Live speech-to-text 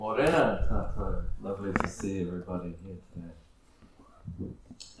Morena tātou. Lovely to see everybody here today.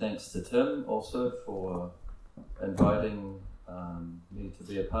 Thanks to Tim also for inviting me to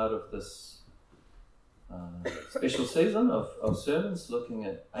be a part of this special season of sermons looking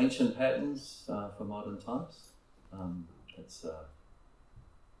at ancient patterns for modern times. It's an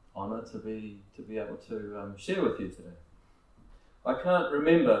honour to be able to share with you today. I can't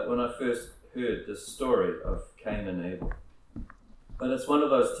remember when I first heard this story of Cain and Abel, but it's one of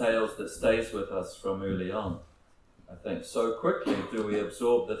those tales that stays with us from early on. I think so quickly do we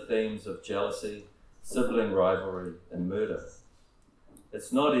absorb the themes of jealousy, sibling rivalry, and murder.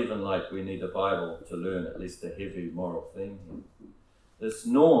 It's not even like we need a Bible to learn at least a heavy moral theme here. This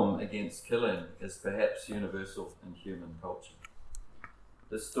norm against killing is perhaps universal in human culture.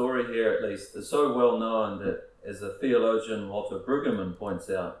 The story here, at least, is so well known that, as the theologian Walter Brueggemann points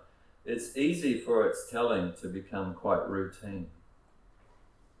out, it's easy for its telling to become quite routine.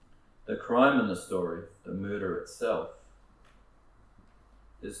 The crime in the story, the murder itself,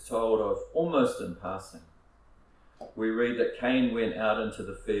 is told of almost in passing. We read that Cain went out into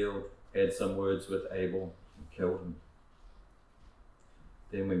the field, had some words with Abel, and killed him.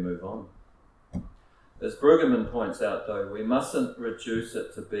 Then we move on. As Brueggemann points out, though, we mustn't reduce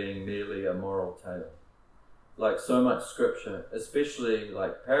it to being merely a moral tale. Like so much scripture, especially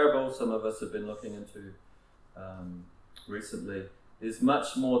like parables some of us have been looking into recently, there's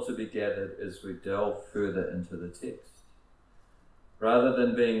much more to be gathered as we delve further into the text. Rather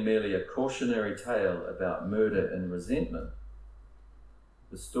than being merely a cautionary tale about murder and resentment,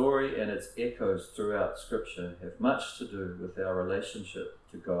 the story and its echoes throughout scripture have much to do with our relationship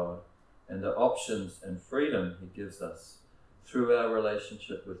to God and the options and freedom he gives us through our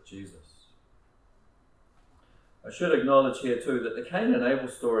relationship with Jesus. I should acknowledge here too that the Cain and Abel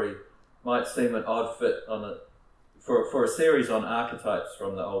story might seem an odd fit for a series on archetypes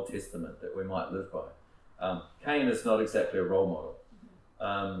from the Old Testament that we might live by. Cain is not exactly a role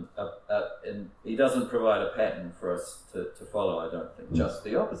model, and he doesn't provide a pattern for us to follow, I don't think, just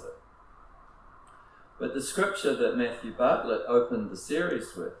the opposite. But the scripture that Matthew Bartlett opened the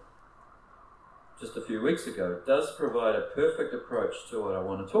series with just a few weeks ago does provide a perfect approach to what I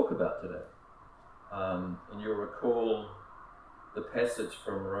want to talk about today. And you'll recall the passage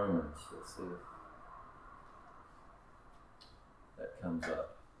from Romans. Let's see if that comes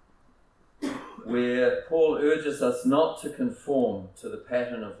up. Where Paul urges us not to conform to the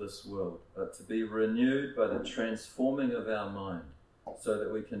pattern of this world, but to be renewed by the transforming of our mind so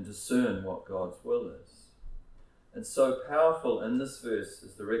that we can discern what God's will is. And so powerful in this verse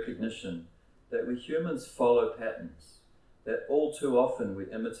is the recognition that we humans follow patterns, that all too often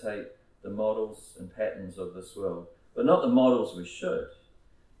we imitate the models and patterns of this world, but not the models we should.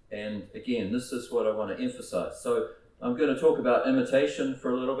 And again, this is what I want to emphasize. So I'm going to talk about imitation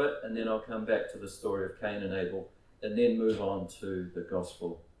for a little bit, and then I'll come back to the story of Cain and Abel, and then move on to the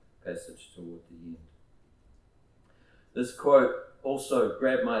gospel passage toward the end. This quote also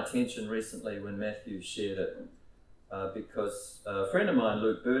grabbed my attention recently when Matthew shared it, because a friend of mine,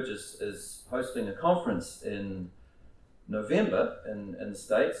 Luke Burgess, is hosting a conference in November in the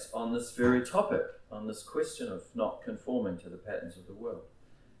States on this very topic, on this question of not conforming to the patterns of the world.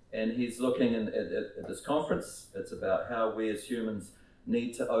 And he's looking at this conference. It's about how we as humans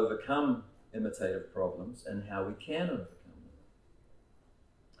need to overcome imitative problems and how we can overcome them.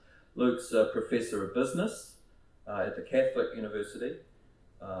 Luke's a professor of business at the Catholic University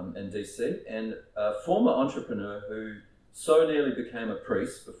in DC, and a former entrepreneur who so nearly became a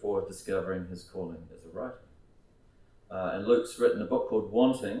priest before discovering his calling as a writer. And Luke's written a book called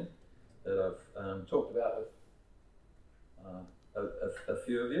Wanting that I've talked about with a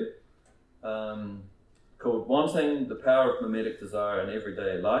few of you, called Wanting, the Power of Mimetic Desire in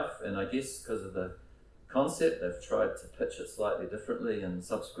Everyday Life. And I guess because of the concept, they've tried to pitch it slightly differently in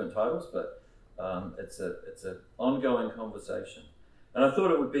subsequent titles, but it's an ongoing conversation. And I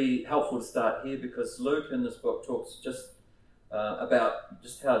thought it would be helpful to start here because Luke in this book talks just about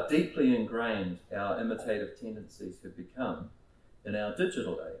just how deeply ingrained our imitative tendencies have become in our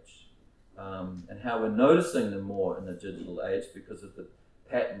digital age. And how we're noticing them more in the digital age because of the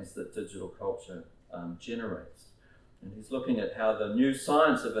patterns that digital culture generates. And he's looking at how the new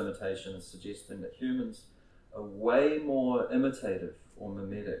science of imitation is suggesting that humans are way more imitative or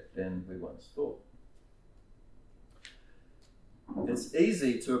mimetic than we once thought. It's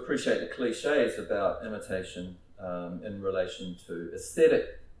easy to appreciate the cliches about imitation in relation to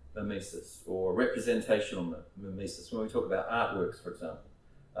aesthetic mimesis or representational mimesis. When we talk about artworks, for example.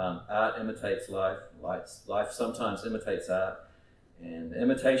 Art imitates life, life sometimes imitates art, and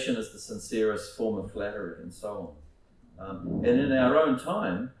imitation is the sincerest form of flattery, and so on. And in our own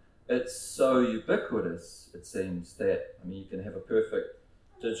time, it's so ubiquitous, it seems, that, I mean, you can have a perfect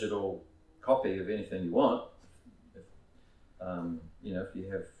digital copy of anything you want, if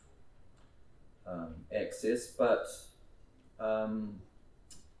you have access, but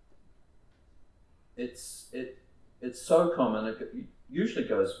it's so common, it usually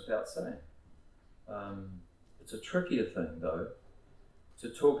goes without saying. It's a trickier thing, though, to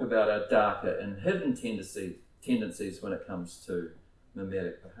talk about our darker and hidden tendencies when it comes to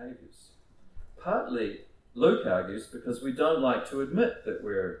mimetic behaviours. Partly, Luke argues, because we don't like to admit that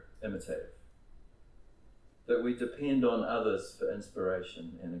we're imitative, that we depend on others for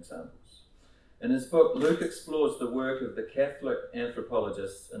inspiration and examples. In his book, Luke explores the work of the Catholic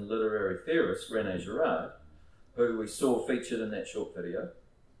anthropologist and literary theorist René Girard, who we saw featured in that short video.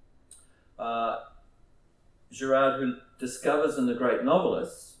 Girard, who discovers in the great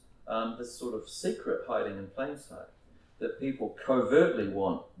novelists this sort of secret hiding in plain sight, that people covertly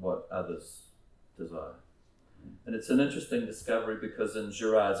want what others desire. And it's an interesting discovery because in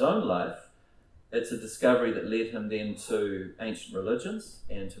Girard's own life, it's a discovery that led him then to ancient religions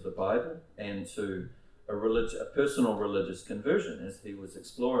and to the Bible and to a personal religious conversion. As he was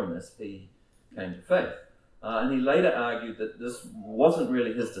exploring this, he came to faith. And he later argued that this wasn't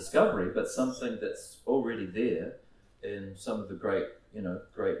really his discovery, but something that's already there in some of the great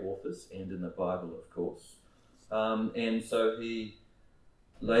authors and in the Bible, of course. And so he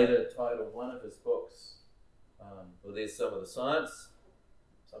later titled one of his books, there's some of the science.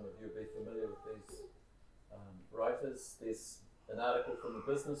 Some of you will be familiar with these writers. There's an article from the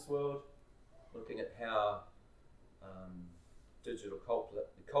business world looking at how digital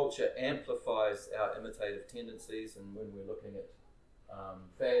culture amplifies our imitative tendencies, and when we're looking at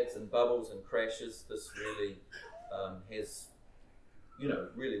fads and bubbles and crashes, this really has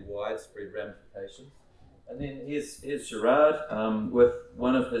really widespread ramifications. And then here's Girard with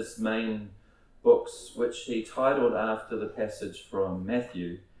one of his main books, which he titled after the passage from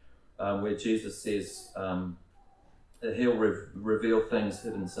Matthew, where Jesus says that he'll reveal things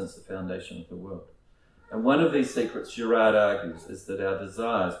hidden since the foundation of the world. And one of these secrets, Girard argues, is that our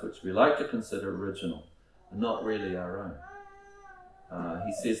desires, which we like to consider original, are not really our own.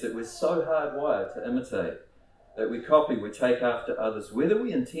 He says that we're so hardwired to imitate that we copy, we take after others, whether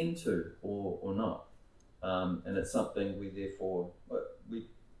we intend to or not. And it's something we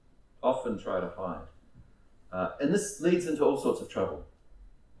often try to hide. And this leads into all sorts of trouble.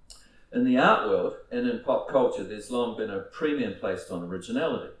 In the art world and in pop culture, there's long been a premium placed on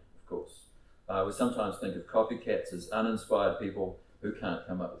originality, of course. We sometimes think of copycats as uninspired people who can't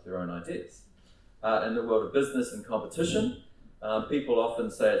come up with their own ideas. In the world of business and competition, people often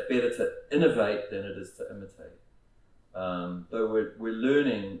say it's better to innovate than it is to imitate. Though we're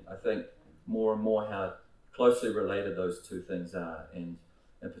learning, I think, more and more how closely related those two things are. And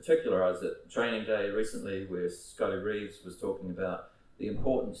in particular, I was at Training Day recently where Scotty Reeves was talking about the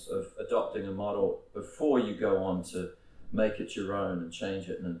importance of adopting a model before you go on to make it your own and change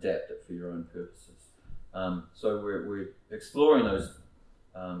it and adapt it for your own purposes. So we're exploring those,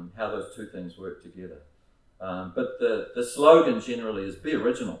 how those two things work together. But the slogan generally is be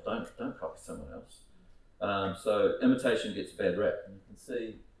original, don't copy someone else. So imitation gets a bad rap. And you can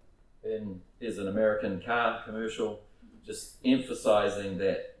see here's an American car commercial just emphasizing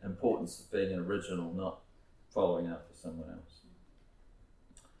that importance of being an original, not following after someone else.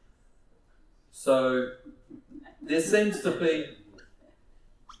 So there seems,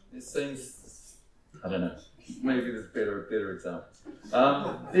 I don't know, maybe there's better examples.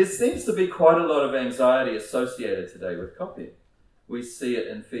 There seems to be quite a lot of anxiety associated today with copying. We see it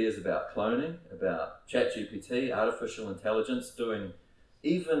in fears about cloning, about ChatGPT, artificial intelligence, doing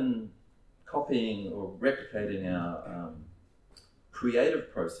even copying or replicating our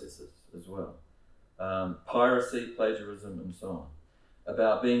creative processes as well. Piracy, plagiarism, and so on.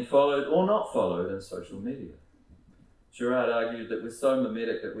 About being followed or not followed in social media. Girard argued that we're so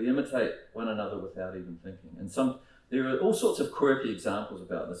mimetic that we imitate one another without even thinking. And there are all sorts of quirky examples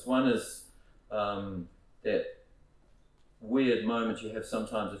about this. One is that weird moment you have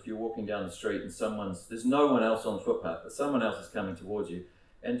sometimes if you're walking down the street and there's no one else on the footpath, but someone else is coming towards you.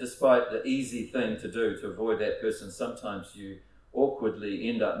 And despite the easy thing to do to avoid that person, sometimes you awkwardly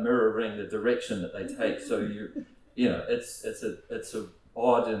end up mirroring the direction that they take. So it's a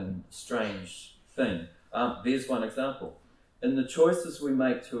odd and strange thing. There's one example. In the choices we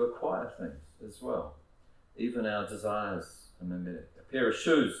make to acquire things as well, even our desires are mimetic. A pair of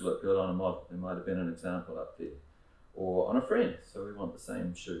shoes look good on a model. There might have been an example up there. Or on a friend, so we want the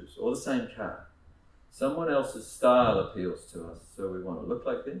same shoes. Or the same car. Someone else's style appeals to us, so we want to look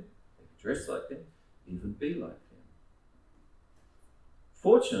like them, dress like them, even be like them.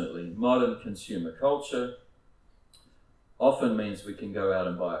 Fortunately, modern consumer culture often means we can go out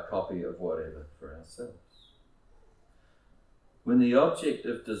and buy a copy of whatever for ourselves. When the object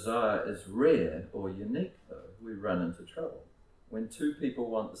of desire is rare or unique, though, we run into trouble. When two people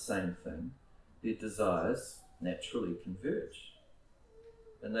want the same thing, their desires naturally converge.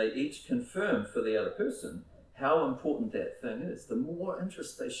 And they each confirm for the other person how important that thing is. The more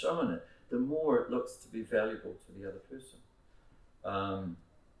interest they show in it, the more it looks to be valuable to the other person.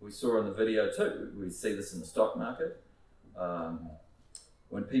 We saw in the video too, we see this in the stock market.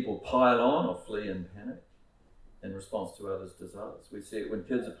 When people pile on or flee in panic in response to others' desires. We see it when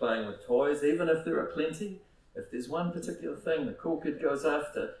kids are playing with toys, even if there are plenty. If there's one particular thing the cool kid goes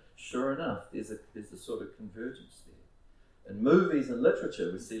after, sure enough, there's a sort of convergence there. In movies and literature,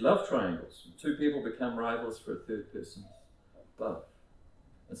 we see love triangles. Two people become rivals for a third person's love.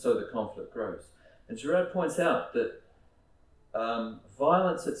 And so the conflict grows. And Girard points out that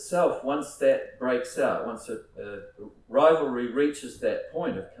violence itself, once that breaks out, once a rivalry reaches that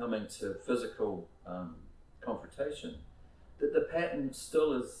point of coming to physical confrontation, that the pattern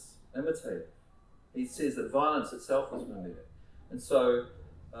still is imitated. He says that violence itself is mimetic. And so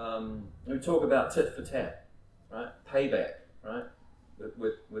we talk about tit for tat, right? Payback, right?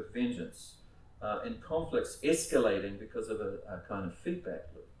 With vengeance. And conflicts escalating because of a kind of feedback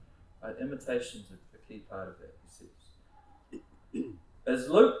loop. Right? Imitation's a key part of that, he says. As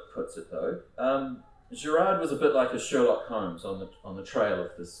Luke puts it, though, Girard was a bit like a Sherlock Holmes on the trail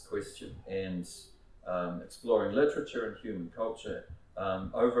of this question, and exploring literature and human culture.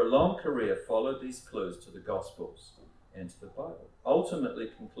 Over a long career, followed these clues to the Gospels and to the Bible, ultimately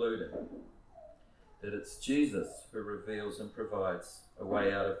concluding that it's Jesus who reveals and provides a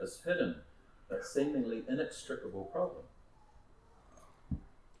way out of this hidden but seemingly inextricable problem.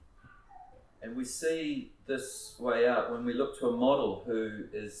 And we see this way out when we look to a model who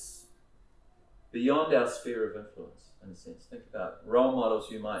is beyond our sphere of influence, in a sense. Think about role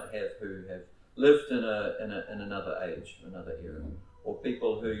models you might have who have lived in another age, another era, or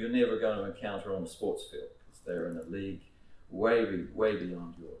people who you're never going to encounter on the sports field because they're in a league way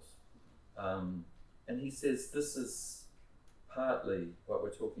beyond yours. And he says this is partly what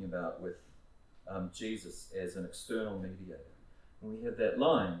we're talking about with Jesus as an external mediator. And we have that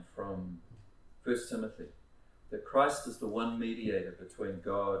line from 1 Timothy, that Christ is the one mediator between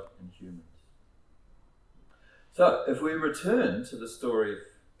God and humans. So, if we return to the story of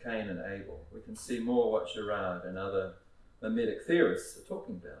Cain and Abel, we can see more what Girard and other mimetic theorists are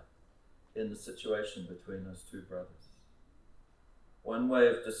talking about in the situation between those two brothers. One way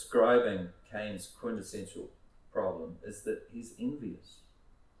of describing Cain's quintessential problem is that he's envious.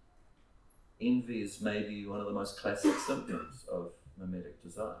 Envy is maybe one of the most classic symptoms of mimetic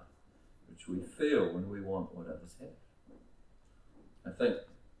desire, which we feel when we want what others have. I think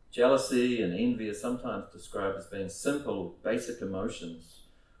jealousy and envy are sometimes described as being simple, basic emotions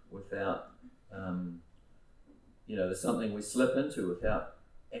without, there's something we slip into without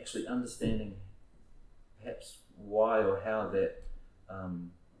actually understanding perhaps why or how that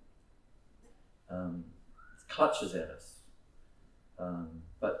clutches at us.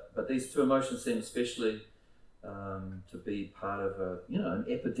 But these two emotions seem especially to be part of an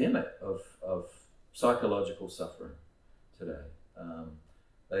epidemic of psychological suffering today.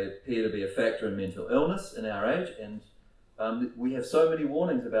 They appear to be a factor in mental illness in our age, and we have so many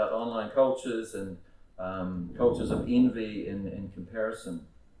warnings about online cultures and cultures of envy and comparison.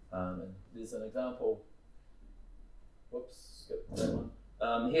 And there's an example. Whoops, skip that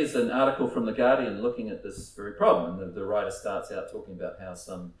one. Here's an article from The Guardian looking at this very problem. And the writer starts out talking about how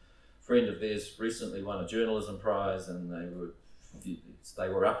some friend of theirs recently won a journalism prize, and they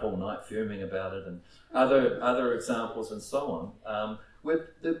were up all night fuming about it, and other examples and so on.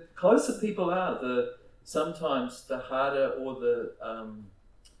 Where the closer people are, sometimes the harder or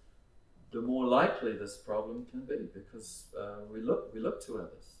the more likely this problem can be, because we look to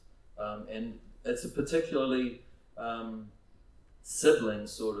others, and it's a particularly sibling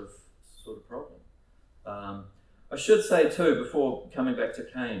sort of problem. I should say too, before coming back to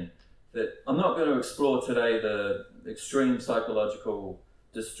Cain, that I'm not going to explore today the extreme psychological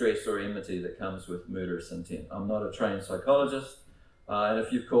distress or enmity that comes with murderous intent. I'm not a trained psychologist, and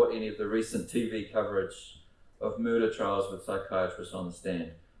if you've caught any of the recent TV coverage of murder trials with psychiatrists on the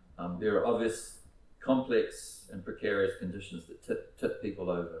stand, there are obvious, complex and precarious conditions that tip people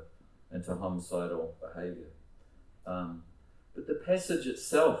over into homicidal behaviour. But the passage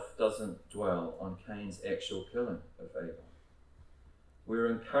itself doesn't dwell on Cain's actual killing of Abel.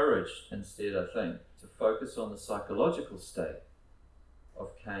 We're encouraged instead, I think, to focus on the psychological state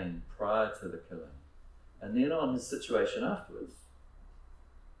of Cain prior to the killing, and then on his situation afterwards,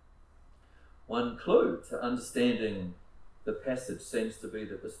 one clue to understanding the passage seems to be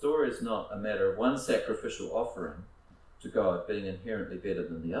that the story is not a matter of one sacrificial offering to God being inherently better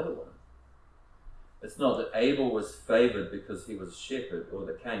than the other one. It's not that Abel was favoured because he was a shepherd, or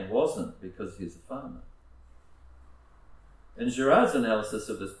that Cain wasn't because he's a farmer. In Girard's analysis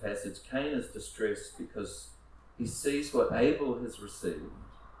of this passage, Cain is distressed because he sees what Abel has received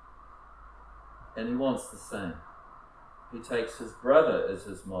and he wants the same. He takes his brother as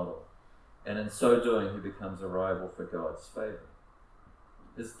his model, and in so doing he becomes a rival for God's favour.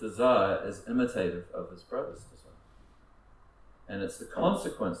 His desire is imitative of his brother's desire. And it's the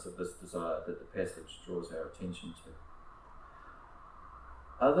consequence of this desire that the passage draws our attention to.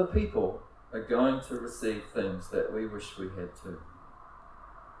 Other people are going to receive things that we wish we had too.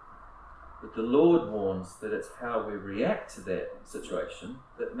 But the Lord warns that it's how we react to that situation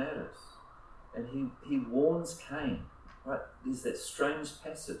that matters. And he warns Cain. Right? There's that strange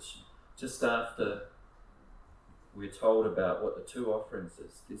passage just after we're told about what the two offerings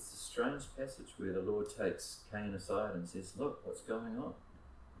is. There's this strange passage where the Lord takes Cain aside and says, look, what's going on?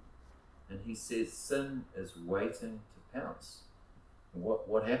 And he says, sin is waiting to pounce. And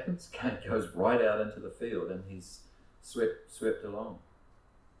what happens? Cain goes right out into the field and he's swept along.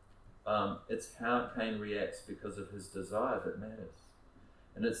 It's how Cain reacts because of his desire that matters.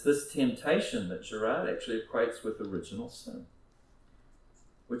 And it's this temptation that Girard actually equates with original sin,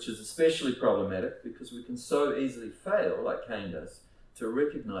 which is especially problematic because we can so easily fail, like Cain does, to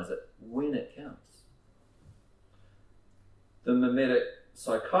recognize it when it counts. The Mimetic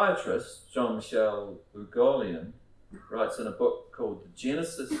psychiatrist, Jean-Michel Ugolien, writes in a book called The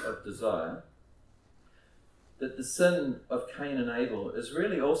Genesis of Desire that the sin of Cain and Abel is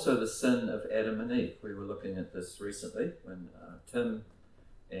really also the sin of Adam and Eve. We were looking at this recently when Tim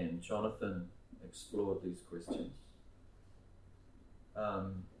and Jonathan explored these questions.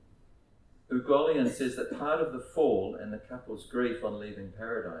 Ugolien says that part of the fall and the couple's grief on leaving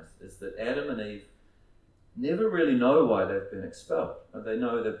paradise is that Adam and Eve never really know why they've been expelled. They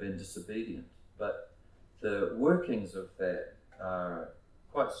know they've been disobedient, but the workings of that are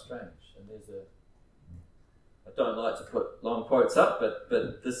quite strange. And I don't like to put long quotes up,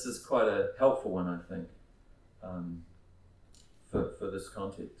 but this is quite a helpful one, I think, for this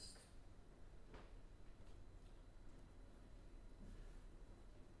context.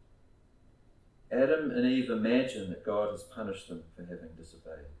 Adam and Eve imagine that God has punished them for having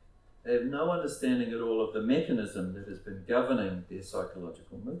disobeyed. They have no understanding at all of the mechanism that has been governing their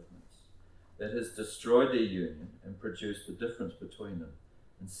psychological movements, that has destroyed their union and produced the difference between them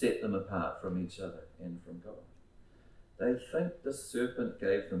and set them apart from each other and from God. They think the serpent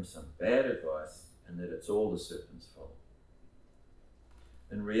gave them some bad advice and that it's all the serpent's fault.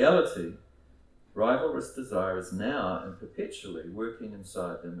 In reality, rivalrous desire is now and perpetually working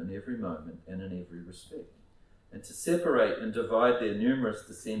inside them in every moment and in every respect. And to separate and divide their numerous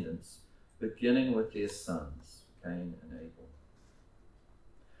descendants, beginning with their sons, Cain and Abel.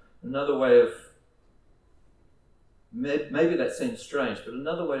 Another way of, maybe that seems strange, but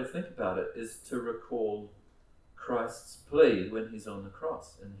another way to think about it is to recall Christ's plea when he's on the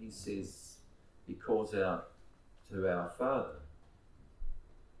cross. And he says, he calls out to our Father,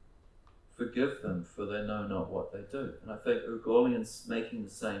 forgive them, for they know not what they do. And I think Ugolien's making the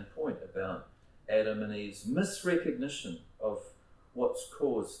same point about Adam and Eve's misrecognition of what's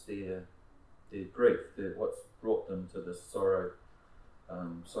caused their grief, what's brought them to this sorry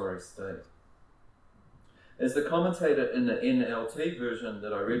state. As the commentator in the NLT version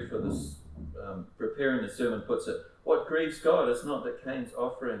that I read for this, preparing the sermon puts it, what grieves God is not that Cain's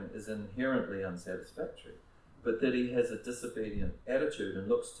offering is inherently unsatisfactory, but that he has a disobedient attitude and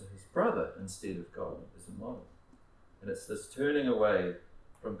looks to his brother instead of God as a model. And it's this turning away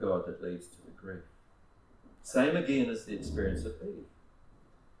from God that leads to the grief. Same again as the experience of Eve.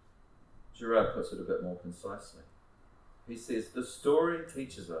 Girard puts it a bit more concisely. He says, the story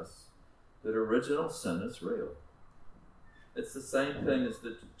teaches us that original sin is real. It's the same thing as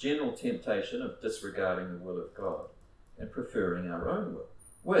the general temptation of disregarding the will of God and preferring our own will,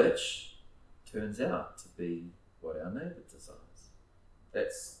 which turns out to be what our neighbour desires.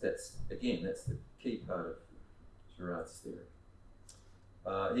 That's the key part of Girard's theory.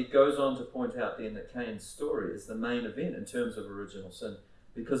 He goes on to point out then that Cain's story is the main event in terms of original sin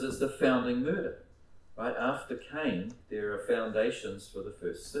because it's the founding murder. Right after Cain, there are foundations for the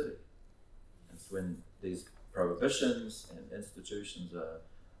first city. It's when these prohibitions and institutions are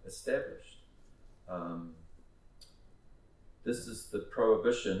established. This is the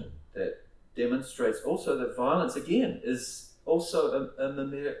prohibition that demonstrates also that violence, again, is also a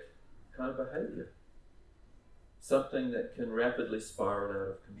mimetic kind of behaviour. Something that can rapidly spiral out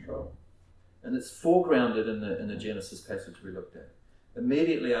of control. And it's foregrounded in the Genesis passage we looked at.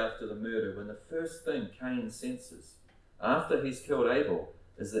 Immediately after the murder, when the first thing Cain senses, after he's killed Abel,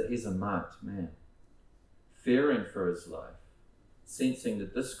 is that he's a marked man, fearing for his life, sensing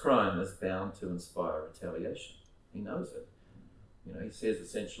that this crime is bound to inspire retaliation. He knows it. He says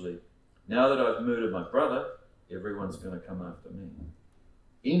essentially, now that I've murdered my brother, everyone's going to come after me.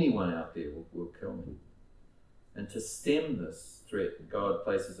 Anyone out there will kill me. And to stem this threat, God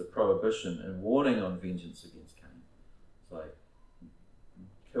places a prohibition and warning on vengeance against Cain. It's like,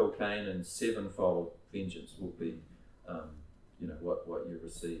 kill Cain and sevenfold vengeance will be what you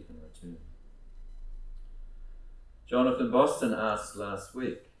receive in return. Jonathan Boston asked last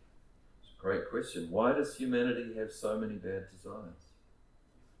week, it's a great question, why does humanity have so many bad desires?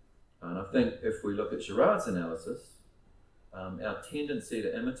 And I think if we look at Girard's analysis, our tendency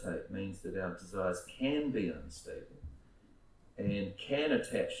to imitate means that our desires can be unstable and can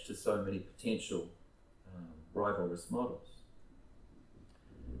attach to so many potential rivalrous models.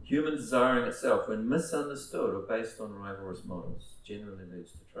 Human desiring itself, when misunderstood or based on rivalrous models, generally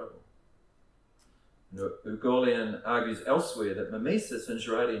leads to trouble. Ugolian argues elsewhere that mimesis in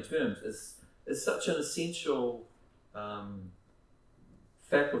Girardian terms is such an essential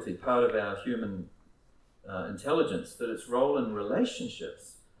faculty, part of our human intelligence, that its role in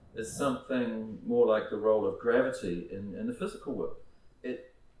relationships is something more like the role of gravity in the physical world.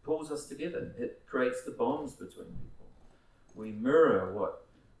 It pulls us together. It creates the bonds between people. We mirror what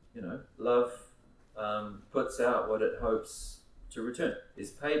love puts out, what it hopes to return.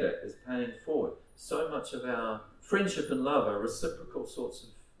 Is payback, is paying forward. So much of our friendship and love are reciprocal sorts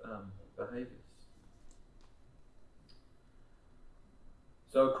of behaviours.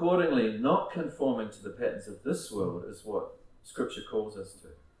 So accordingly, not conforming to the patterns of this world is what Scripture calls us to.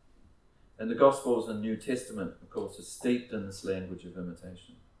 And the Gospels and New Testament, of course, are steeped in this language of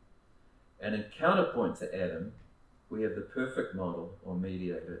imitation. And in counterpoint to Adam, we have the perfect model or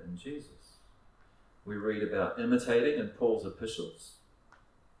mediator in Jesus. We read about imitating in Paul's epistles,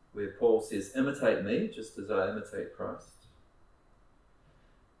 where Paul says, imitate me just as I imitate Christ.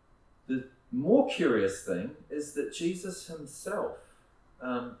 The more curious thing is that Jesus himself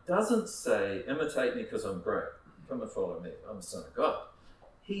doesn't say, imitate me because I'm great. Come and follow me. I'm the Son of God.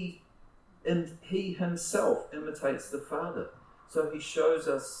 He himself imitates the Father. So he shows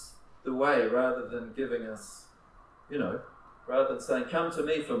us the way rather than giving us, rather than saying, come to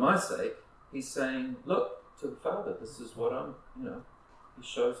me for my sake, he's saying, look to the Father. This is what he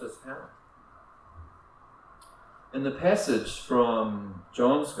shows us how. In the passage from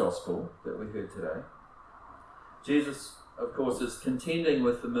John's Gospel that we heard today, Jesus, of course, is contending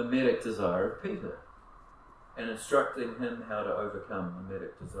with the mimetic desire of Peter and instructing him how to overcome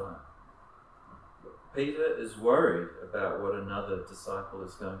mimetic desire. Peter is worried about what another disciple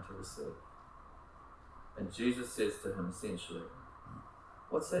is going to receive. And Jesus says to him essentially,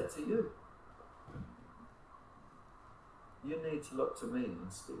 what's that to you? You need to look to me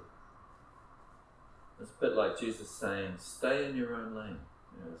instead. It's a bit like Jesus saying, stay in your own lane,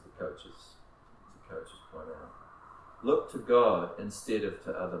 as the coaches point out. Look to God instead of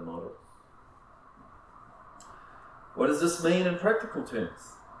to other models. What does this mean in practical terms?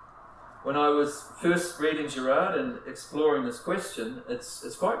 When I was first reading Girard and exploring this question,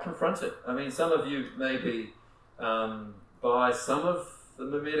 it's quite confronting. I mean, some of you maybe buy some of the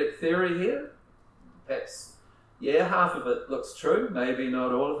mimetic theory here. Perhaps, half of it looks true, maybe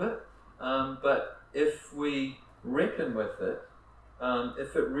not all of it. But if we reckon with it,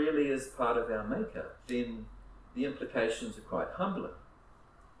 if it really is part of our makeup, then the implications are quite humbling.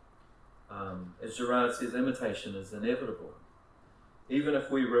 As Girard says, imitation is inevitable. Even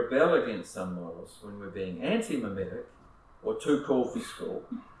if we rebel against some models when we're being anti-mimetic or too cool for school,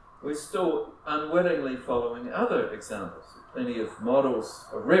 we're still unwittingly following other examples. Plenty of models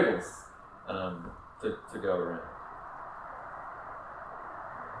of rebels to go around.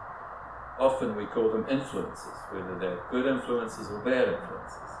 Often we call them influences, whether they're good influences or bad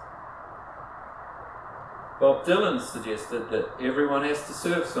influences. Bob Dylan suggested that everyone has to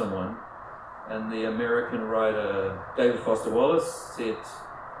serve someone, and the American writer David Foster Wallace said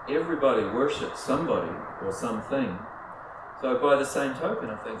everybody worships somebody or something. So by the same token,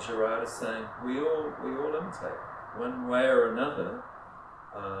 I think Girard is saying we all imitate one way or another.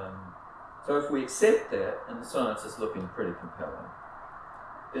 So if we accept that, and the science is looking pretty compelling,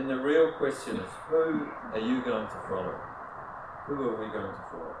 then the real question is, who are you going to follow? Who are we going to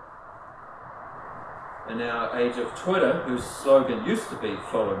follow? In our age of Twitter, whose slogan used to be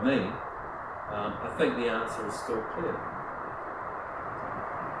 "Follow me," I think the answer is still clear.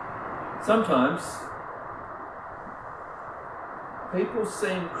 Sometimes people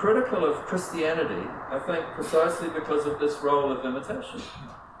seem critical of Christianity, I think, precisely because of this role of imitation.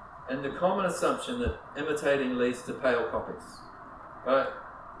 And the common assumption that imitating leads to pale copies. Right?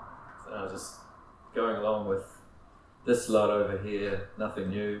 So just going along with this lot over here, nothing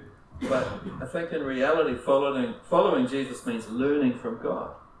new. But I think in reality, following Jesus means learning from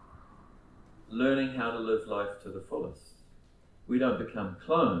God. Learning how to live life to the fullest. We don't become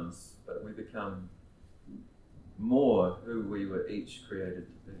clones, but we become more who we were each created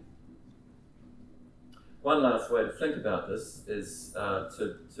to be. One last way to think about this is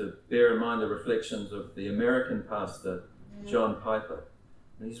to bear in mind the reflections of the American pastor, John Piper.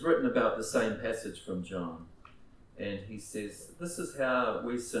 And he's written about the same passage from John. And he says, this is how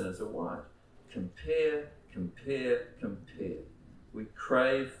we sinners are wired. Compare, compare, compare. We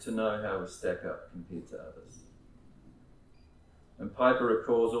crave to know how we stack up compared to others. And Piper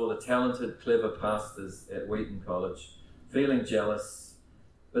recalls all the talented, clever pastors at Wheaton College feeling jealous,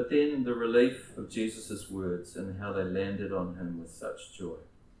 but then the relief of Jesus' words and how they landed on him with such joy.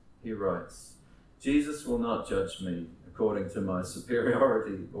 He writes, Jesus will not judge me according to my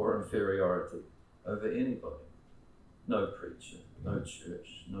superiority or inferiority over anybody. No preacher, no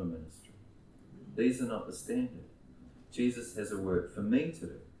church, no ministry. These are not the standard. Jesus has a work for me to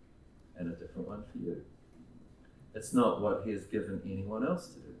do and a different one for you. It's not what he has given anyone else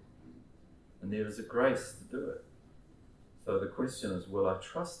to do. And there is a grace to do it. So the question is, will I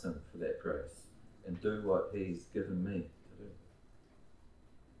trust him for that grace and do what he's given me to do?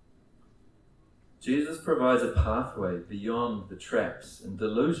 Jesus provides a pathway beyond the traps and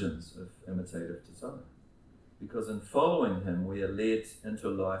delusions of imitative desire. Because in following him, we are led into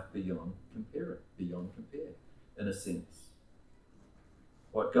life beyond compare, in a sense.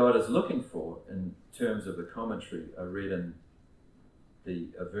 What God is looking for in terms of the commentary I read in the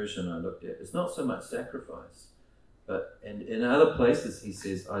version I looked at is not so much sacrifice, but in other places he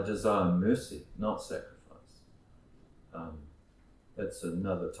says, I desire mercy, not sacrifice. That's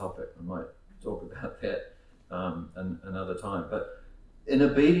another topic. I might talk about that another time. But in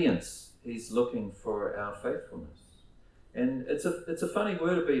obedience, he's looking for our faithfulness. And it's a funny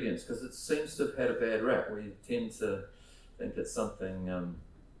word, obedience, because it seems to have had a bad rap. We tend to think it's something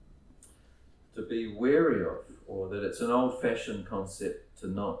to be wary of, or that it's an old-fashioned concept to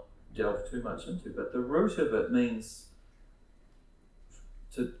not delve too much into. But the root of it means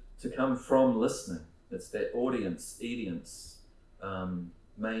to come from listening. It's that audience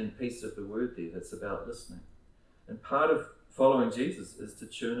main piece of the word there that's about listening. And part of following Jesus is to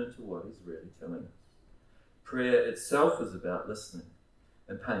tune into what he's really telling us. Prayer itself is about listening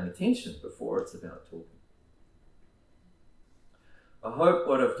and paying attention before it's about talking. I hope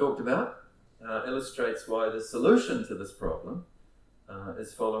what I've talked about illustrates why the solution to this problem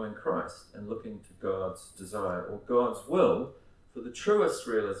is following Christ and looking to God's desire or God's will for the truest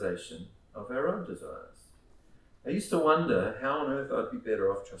realization of our own desires. I used to wonder how on earth I'd be better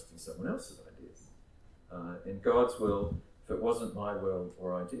off trusting someone else's ideas. In God's will, if it wasn't my will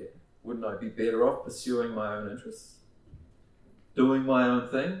or idea, wouldn't I be better off pursuing my own interests? Doing my own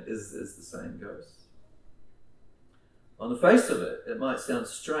thing, as the saying goes. On the face of it, it might sound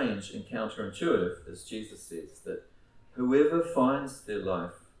strange and counterintuitive, as Jesus says, that whoever finds their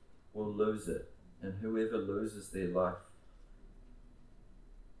life will lose it, and whoever loses their life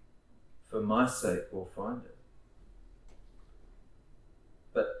for my sake will find it.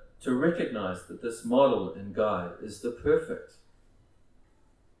 But to recognize that this model and guide is the perfect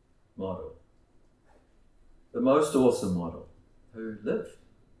model, the most awesome model, who lives,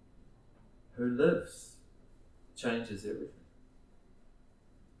 changes everything.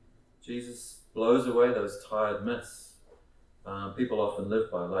 Jesus blows away those tired myths people often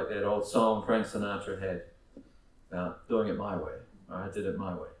live by, like that old song Frank Sinatra had about doing it my way. I did it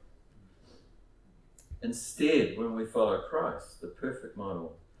my way. Instead, when we follow Christ, the perfect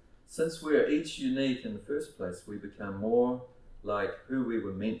model, since we're each unique in the first place, we become more like who we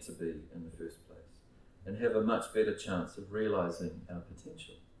were meant to be in the first place and have a much better chance of realizing our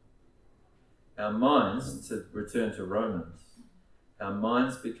potential. Our minds, to return to Romans, our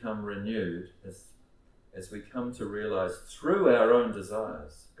minds become renewed as we come to realize through our own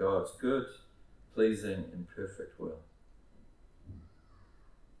desires God's good, pleasing, and perfect will.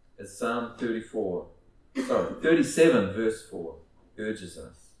 As Psalm 37 verse 4 urges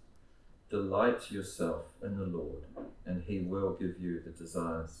us, delight yourself in the Lord, and he will give you the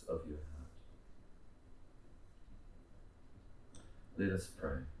desires of your heart. Let us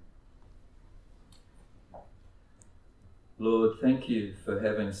pray. Lord, thank you for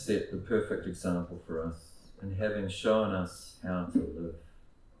having set the perfect example for us and having shown us how to live.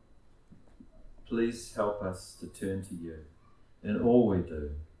 Please help us to turn to you in all we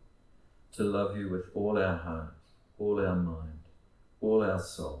do, to love you with all our heart, all our mind, all our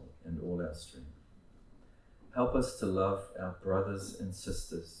soul, and all our strength. Help us to love our brothers and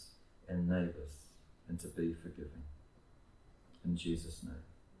sisters and neighbours and to be forgiving. In Jesus' name.